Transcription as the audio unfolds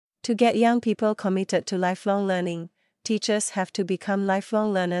To get young people committed to lifelong learning, teachers have to become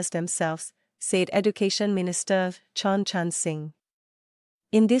lifelong learners themselves, said Education Minister Chun Sing.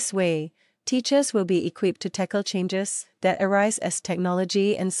 In this way, teachers will be equipped to tackle changes that arise as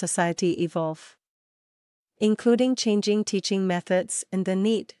technology and society evolve, including changing teaching methods and the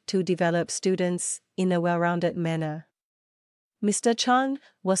need to develop students in a well-rounded manner. Mr. Chun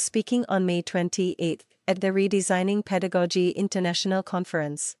was speaking on May 28 at the Redesigning Pedagogy International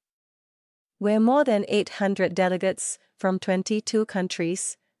Conference, where more than 800 delegates from 22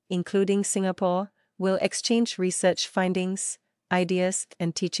 countries, including Singapore, will exchange research findings, ideas,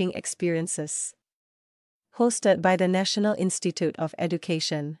 and teaching experiences. Hosted by the National Institute of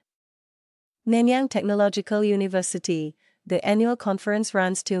Education, Nanyang Technological University, the annual conference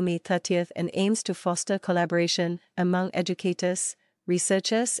runs till May 30 and aims to foster collaboration among educators,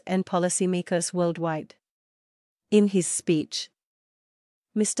 researchers, and policymakers worldwide. In his speech,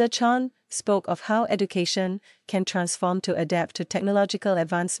 Mr. Chun spoke of how education can transform to adapt to technological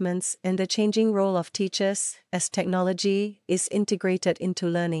advancements and the changing role of teachers as technology is integrated into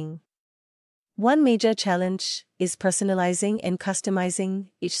learning. One major challenge is personalizing and customizing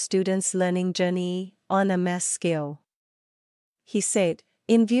each student's learning journey on a mass scale. He said,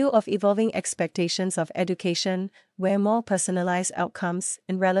 in view of evolving expectations of education, where more personalized outcomes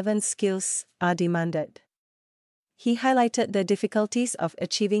and relevant skills are demanded. He highlighted the difficulties of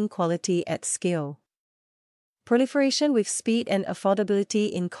achieving quality at scale. Proliferation with speed and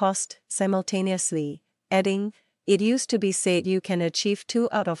affordability in cost simultaneously, adding, it used to be said you can achieve 2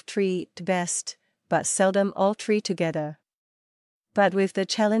 out of 3 at best, but seldom all 3 together. But with the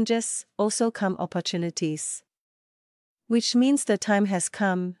challenges also come opportunities. Which means the time has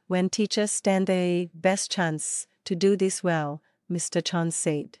come when teachers stand the best chance to do this well, Mr. Chun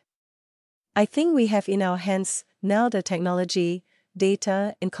said. I think we have in our hands now the technology,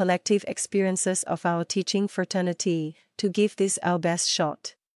 data, and collective experiences of our teaching fraternity to give this our best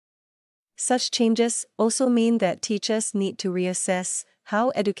shot. Such changes also mean that teachers need to reassess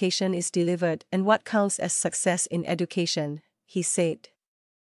how education is delivered and what counts as success in education, he said.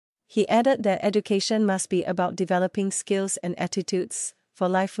 He added that education must be about developing skills and attitudes for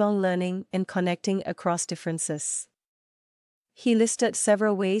lifelong learning and connecting across differences. He listed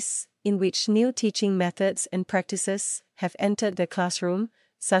several ways in which new teaching methods and practices have entered the classroom,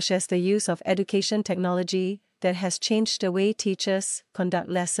 such as the use of education technology that has changed the way teachers conduct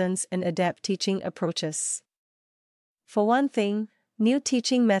lessons and adapt teaching approaches. For one thing, new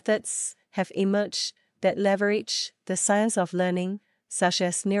teaching methods have emerged that leverage the science of learning, such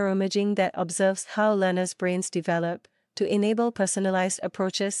as neuroimaging that observes how learners' brains develop, to enable personalized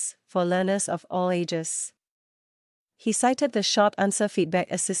approaches for learners of all ages. He cited the short answer feedback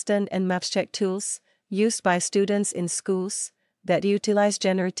assistant and MapScheck tools used by students in schools that utilize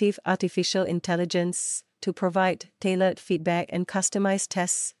generative artificial intelligence to provide tailored feedback and customized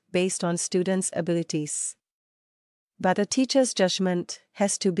tests based on students' abilities. But a teacher's judgment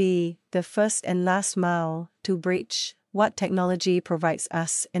has to be the first and last mile to bridge what technology provides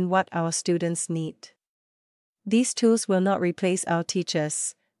us and what our students need. These tools will not replace our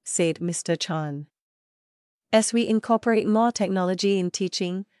teachers, said Mr. Chun. As we incorporate more technology in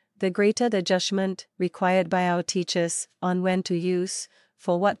teaching, the greater the judgment required by our teachers on when to use,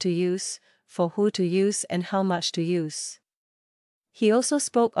 for what to use, for who to use, and how much to use. He also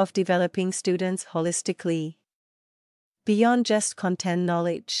spoke of developing students holistically, beyond just content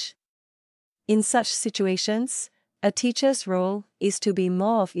knowledge. In such situations, a teacher's role is to be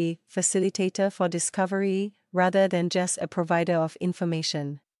more of a facilitator for discovery rather than just a provider of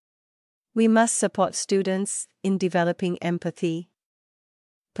information. We must support students in developing empathy,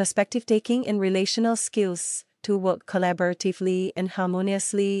 perspective-taking, and relational skills to work collaboratively and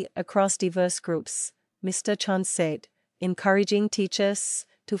harmoniously across diverse groups, Mr. Chun said, encouraging teachers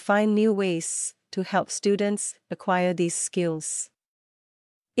to find new ways to help students acquire these skills.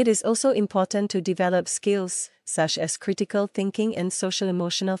 It is also important to develop skills such as critical thinking and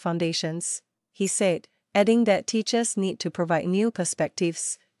social-emotional foundations, he said, adding that teachers need to provide new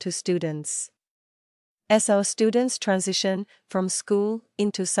perspectives to students. As our students transition from school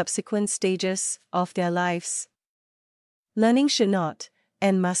into subsequent stages of their lives, learning should not,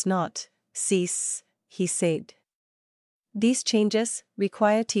 and must not, cease, he said. These changes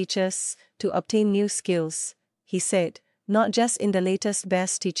require teachers to obtain new skills, he said, not just in the latest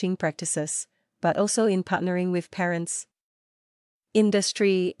best teaching practices, but also in partnering with parents,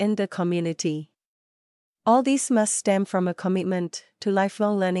 industry, and the community. All this must stem from a commitment to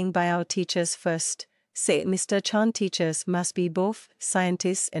lifelong learning by our teachers first, said Mr. Chun. Teachers must be both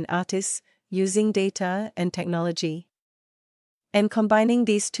scientists and artists, using data and technology And combining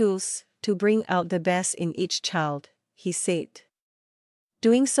these tools to bring out the best in each child, he said.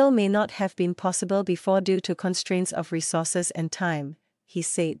 Doing so may not have been possible before due to constraints of resources and time, he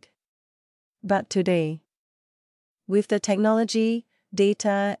said. But today, with the technology,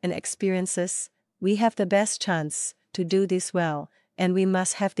 data, and experiences, we have the best chance to do this well, and we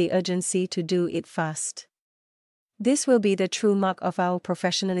must have the urgency to do it fast. This will be the true mark of our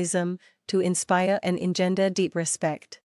professionalism, to inspire and engender deep respect.